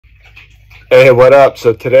Hey, what up?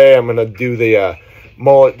 So today I'm going to do the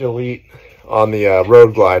mullet delete on the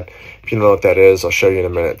road glide. If you don't know what that is, I'll show you in a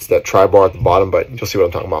minute. It's that tri bar at the bottom, but you'll see what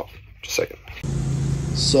I'm talking about in just a second.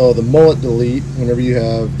 So the mullet delete, whenever you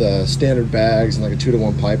have the standard bags and like a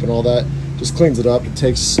 2-to-1 pipe and all that, just cleans it up. It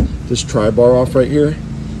takes this tri bar off right here.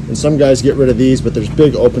 And some guys get rid of these, but there's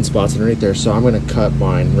big open spots underneath there, so I'm going to cut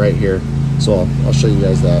mine right here. So I'll show you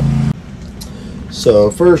guys that.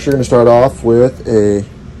 So first you're going to start off with a,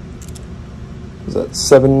 is that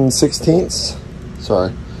 7/16?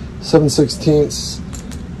 Sorry, 7/16,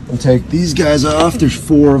 and take these guys off. There's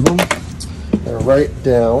 4 of them. And right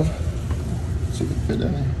down, so you can fit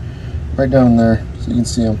down here, right down there, so you can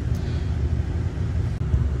see them.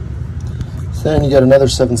 So then you got another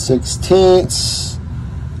 7/16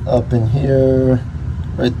 up in here,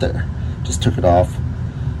 right there. Just took it off.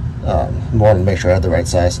 Wanted to make sure I had the right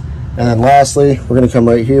size. And then lastly, we're going to come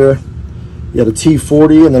right here. You got a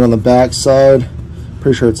T40, and then on the back side,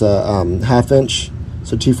 pretty sure it's a 1/2 inch.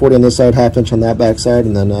 So T40 on this side, 1/2 inch on that back side,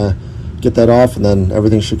 and then get that off, and then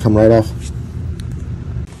everything should come right off.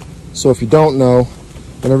 So if you don't know,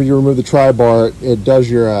 whenever you remove the tri bar, it does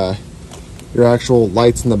your actual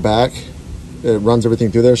lights in the back. It runs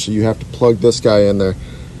everything through there, so you have to plug this guy in there.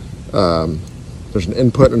 There's an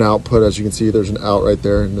input and an output. As you can see, there's an out right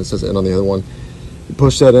there, and it says in on the other one. You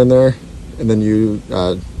push that in there, and then you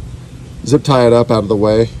zip tie it up out of the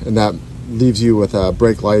way, and that leaves you with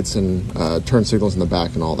brake lights and turn signals in the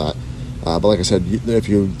back and all that. But like I said, if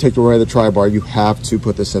you take away the tri bar, you have to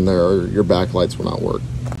put this in there or your back lights will not work.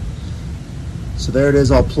 So there it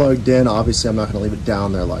is, all plugged in. Obviously I'm not going to leave it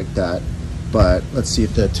down there like that, but let's see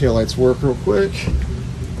if the taillights work real quick.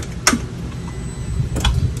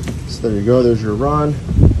 So there you go, there's your run.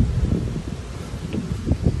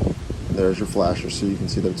 There's your flasher, so you can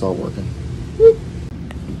see that it's all working. Whoop.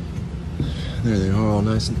 There they are, all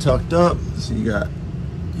nice and tucked up. So you got,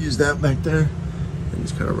 use that back there, and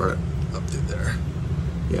just kind of run it up through there.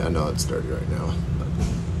 Yeah, I know it's dirty right now, but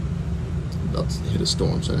I'm about to hit a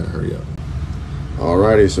storm, so I gotta hurry up.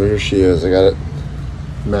 Alrighty, so here she is. I got it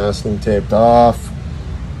masking taped off.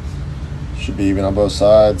 Should be even on both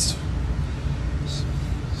sides.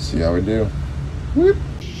 See how we do. Whoop.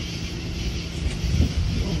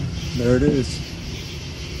 There it is.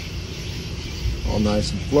 All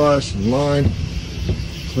nice and flush and lined,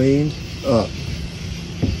 cleaned up.